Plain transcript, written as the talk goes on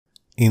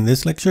In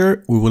this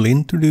lecture, we will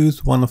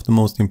introduce one of the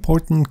most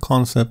important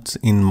concepts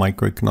in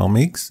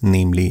microeconomics,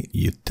 namely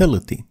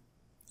utility.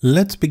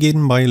 Let's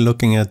begin by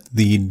looking at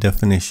the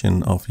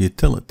definition of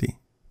utility.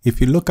 If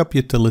you look up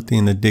utility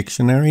in a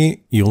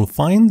dictionary, you'll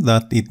find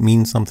that it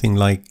means something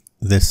like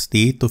the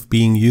state of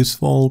being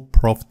useful,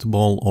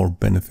 profitable, or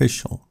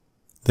beneficial.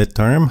 The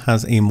term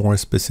has a more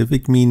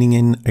specific meaning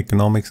in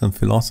economics and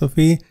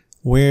philosophy,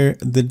 where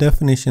the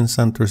definition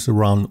centers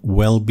around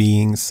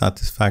well-being,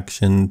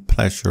 satisfaction,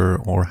 pleasure,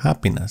 or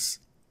happiness.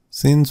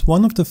 Since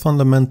one of the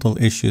fundamental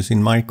issues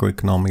in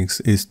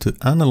microeconomics is to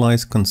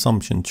analyze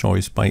consumption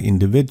choice by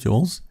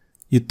individuals,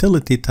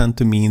 utility tends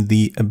to mean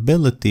the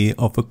ability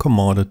of a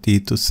commodity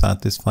to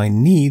satisfy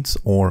needs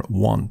or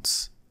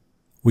wants.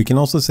 We can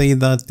also say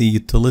that the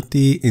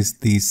utility is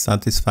the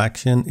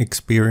satisfaction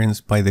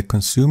experienced by the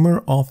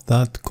consumer of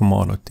that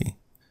commodity.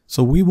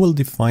 So we will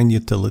define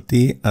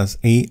utility as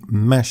a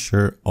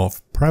measure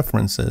of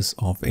preferences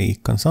of a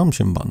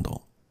consumption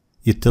bundle.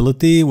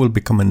 Utility will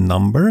become a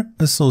number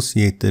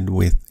associated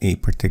with a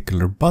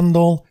particular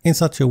bundle in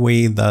such a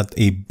way that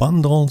a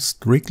bundle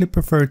strictly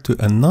preferred to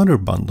another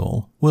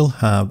bundle will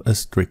have a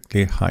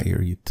strictly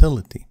higher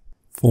utility.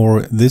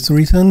 For this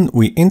reason,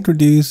 we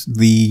introduce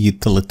the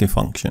utility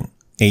function.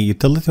 A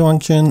utility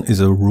function is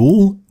a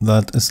rule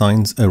that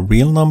assigns a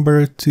real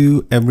number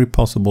to every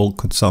possible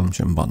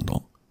consumption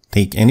bundle.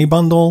 Take any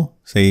bundle,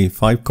 say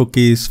 5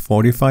 cookies,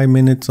 45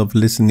 minutes of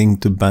listening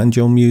to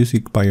banjo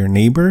music by your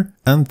neighbor,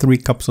 and 3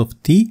 cups of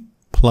tea.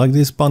 Plug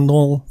this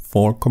bundle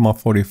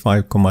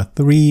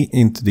 4,45,3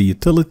 into the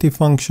utility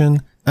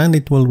function, and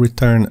it will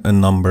return a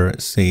number,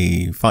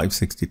 say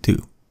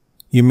 562.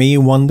 You may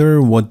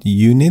wonder what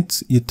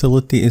units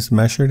utility is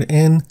measured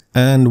in,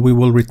 and we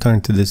will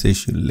return to this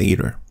issue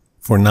later.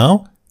 For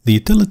now, the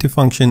utility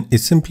function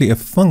is simply a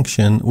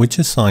function which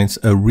assigns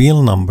a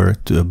real number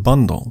to a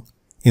bundle.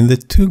 In the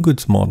two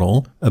goods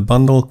model, a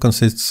bundle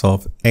consists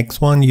of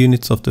x1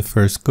 units of the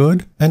first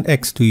good and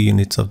x2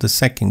 units of the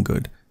second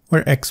good,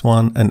 where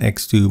x1 and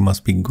x2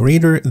 must be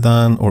greater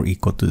than or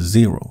equal to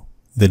 0.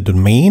 The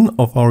domain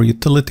of our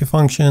utility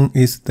function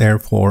is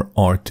therefore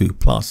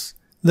R2+,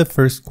 the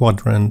first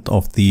quadrant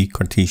of the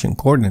Cartesian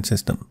coordinate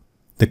system.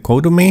 The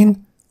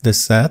codomain, the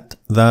set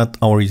that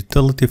our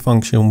utility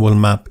function will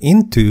map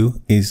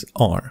into, is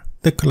R,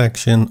 the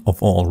collection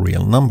of all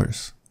real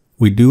numbers.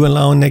 We do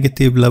allow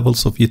negative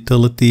levels of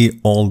utility,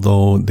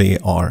 although they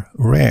are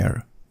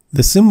rare.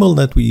 The symbol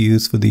that we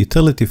use for the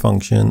utility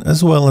function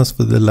as well as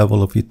for the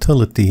level of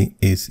utility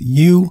is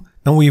U,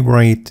 and we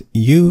write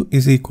U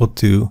is equal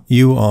to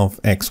U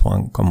of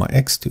x1,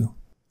 x2.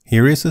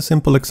 Here is a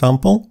simple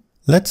example.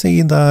 Let's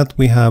say that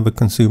we have a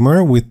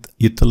consumer with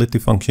utility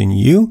function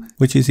U,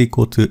 which is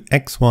equal to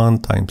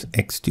x1 times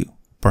x2.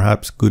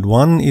 Perhaps good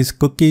 1 is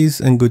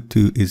cookies and good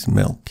 2 is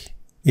milk.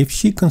 If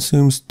she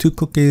consumes 2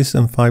 cookies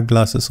and 5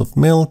 glasses of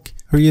milk,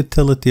 her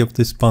utility of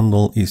this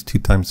bundle is 2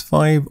 times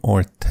 5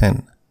 or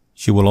 10.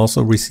 She will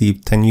also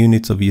receive 10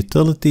 units of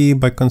utility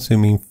by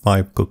consuming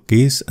 5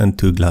 cookies and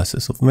 2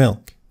 glasses of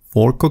milk.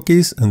 4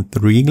 cookies and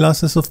 3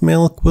 glasses of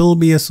milk will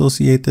be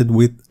associated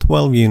with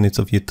 12 units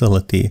of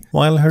utility,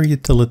 while her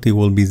utility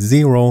will be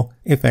 0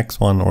 if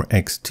x1 or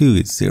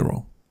x2 is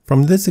 0.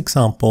 From this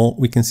example,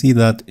 we can see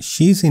that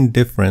she's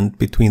indifferent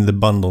between the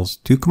bundles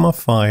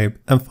 2,5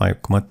 and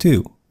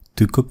 5,2.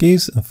 2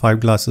 cookies and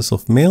 5 glasses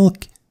of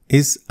milk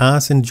is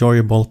as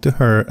enjoyable to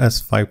her as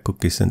 5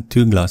 cookies and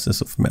 2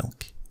 glasses of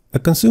milk. A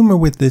consumer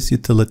with this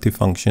utility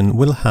function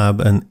will have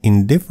an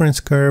indifference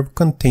curve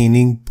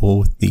containing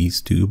both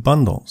these two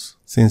bundles.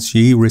 Since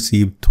she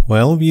received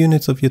 12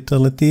 units of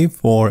utility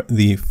for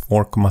the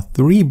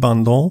 4,3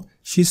 bundle,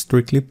 she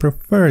strictly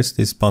prefers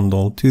this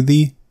bundle to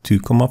the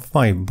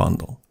 2,5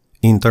 bundle.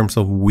 In terms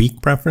of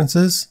weak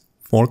preferences,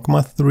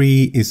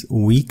 4,3 is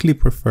weakly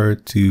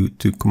preferred to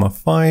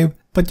 2,5,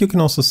 but you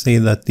can also say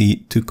that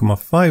the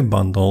 2,5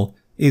 bundle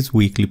is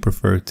weakly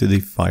preferred to the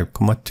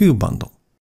 5,2 bundle.